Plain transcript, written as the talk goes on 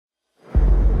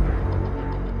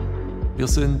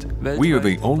We are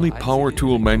the only power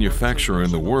tool manufacturer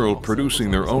in the world producing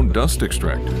their own dust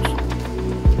extractors.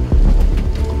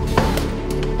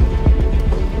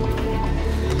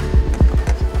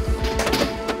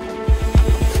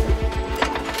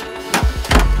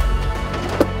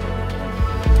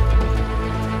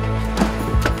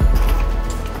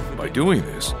 By doing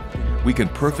this, we can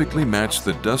perfectly match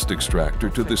the dust extractor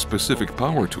to the specific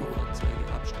power tool.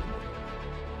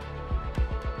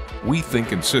 We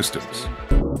think in systems.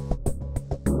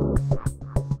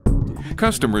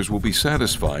 Customers will be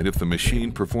satisfied if the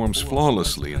machine performs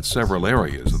flawlessly in several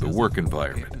areas of the work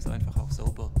environment.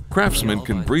 Craftsmen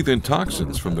can breathe in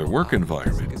toxins from their work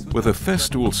environment. With a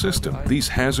Festool system, these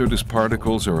hazardous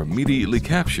particles are immediately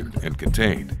captured and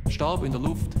contained.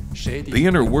 The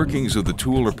inner workings of the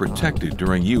tool are protected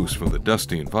during use from the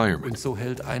dusty environment.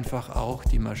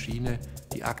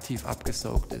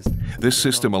 This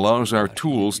system allows our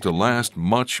tools to last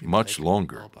much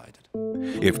longer.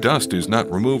 If dust is not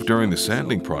removed during the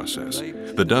sanding process,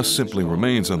 the dust simply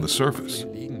remains on the surface.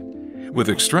 With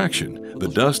extraction, the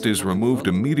dust is removed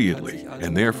immediately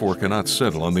and therefore cannot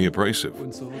settle on the abrasive.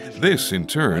 This, in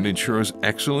turn, ensures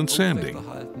excellent sanding,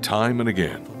 time and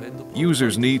again.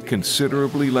 Users need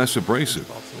considerably less abrasive.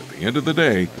 At the end of the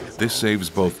day, this saves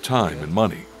both time and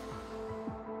money.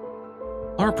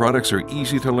 Our products are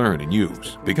easy to learn and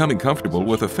use. Becoming comfortable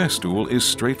with a Festool is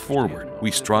straightforward. We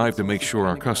strive to make sure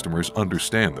our customers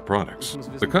understand the products.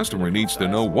 The customer needs to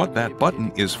know what that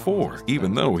button is for,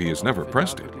 even though he has never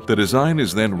pressed it. The design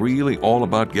is then really all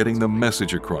about getting the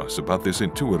message across about this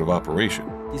intuitive operation.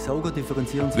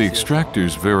 The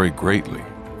extractors vary greatly.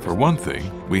 For one thing,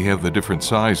 we have the different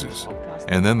sizes,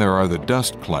 and then there are the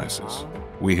dust classes.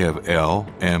 We have L,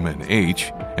 M, and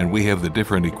H, and we have the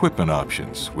different equipment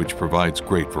options, which provides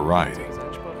great variety.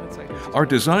 Our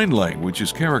design language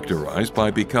is characterized by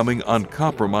becoming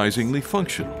uncompromisingly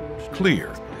functional,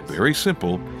 clear, very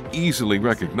simple, easily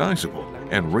recognizable,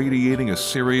 and radiating a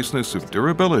seriousness of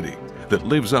durability that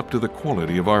lives up to the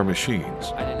quality of our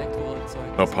machines.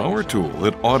 A power tool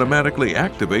that automatically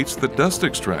activates the dust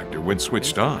extractor when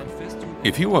switched on.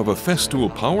 If you have a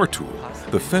Festool power tool,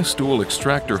 the Festool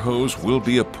extractor hose will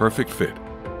be a perfect fit.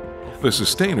 The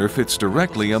sustainer fits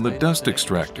directly on the dust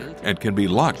extractor and can be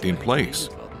locked in place.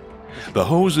 The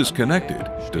hose is connected,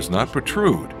 does not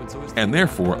protrude, and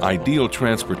therefore ideal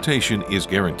transportation is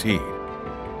guaranteed.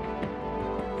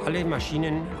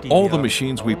 All the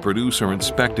machines we produce are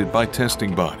inspected by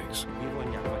testing bodies.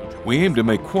 We aim to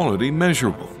make quality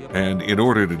measurable, and in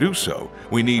order to do so,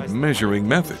 we need measuring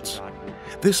methods.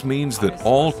 This means that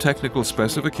all technical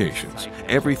specifications,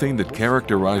 everything that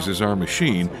characterizes our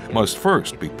machine, must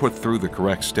first be put through the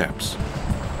correct steps.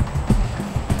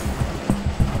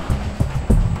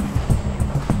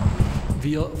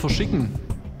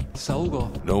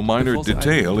 No minor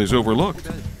detail is overlooked.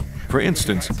 For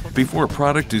instance, before a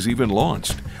product is even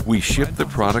launched, we ship the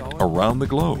product around the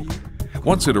globe.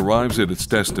 Once it arrives at its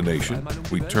destination,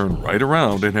 we turn right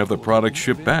around and have the product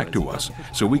shipped back to us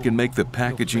so we can make the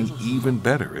packaging even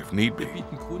better if need be.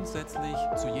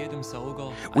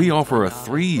 We offer a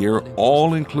 3-year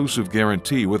all-inclusive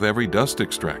guarantee with every dust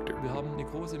extractor.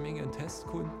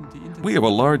 We have a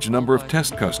large number of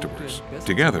test customers.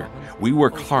 Together, we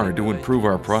work hard to improve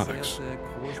our products.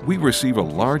 We receive a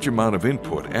large amount of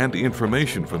input and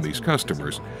information from these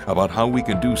customers about how we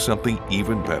can do something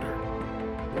even better.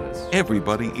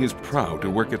 Everybody is proud to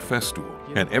work at Festool,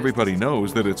 and everybody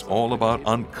knows that it's all about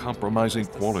uncompromising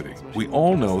quality. We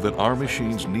all know that our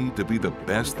machines need to be the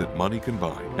best that money can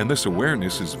buy, and this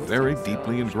awareness is very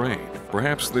deeply ingrained.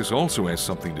 Perhaps this also has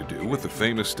something to do with the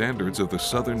famous standards of the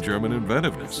Southern German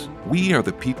inventiveness. We are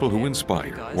the people who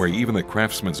inspire, where even the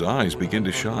craftsman's eyes begin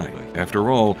to shine. After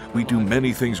all, we do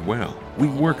many things well. We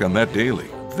work on that daily,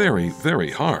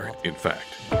 very hard, in fact.